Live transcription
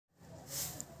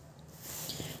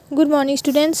Good morning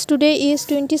students. Today is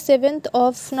 27th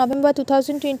of November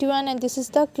 2021 and this is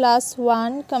the class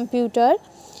 1 computer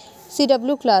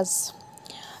CW class.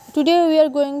 Today we are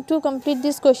going to complete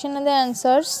this question and the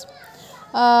answers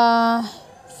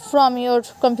from your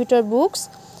computer books.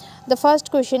 The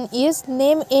first question is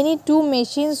name any two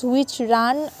machines which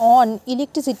run on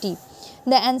electricity.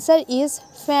 The answer is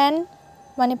fan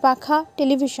mane pakha,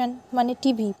 television mane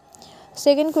TV.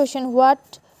 Second question,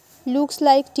 what looks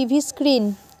like TV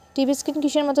screen? TV screen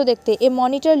কিসের মতো দেখতে? এ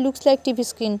monitor looks like TV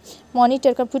screen.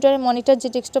 Monitor কম্পিউটারের monitor যে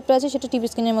ডেস্কটপটা আছে সেটা TV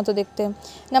স্ক্রিনের মতো দেখতে।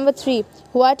 Number 3,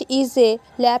 what is a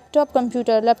laptop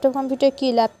computer? Laptop computer কি?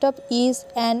 Laptop is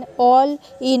an all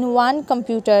in one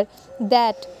computer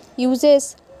that uses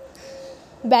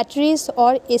batteries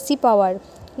or AC power.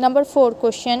 Number 4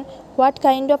 question, what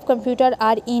kind of computer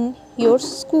R in your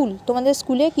school? তোমাদের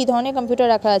স্কুলে কী ধরনের computer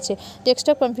রাখা আছে?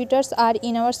 Desktop computers R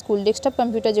in our school. Desktop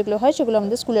computer যেগুলো হয় সেগুলো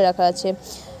আমাদের স্কুলে রাখা আছে।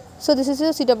 So this is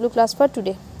your CW class for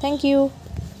today. Thank you.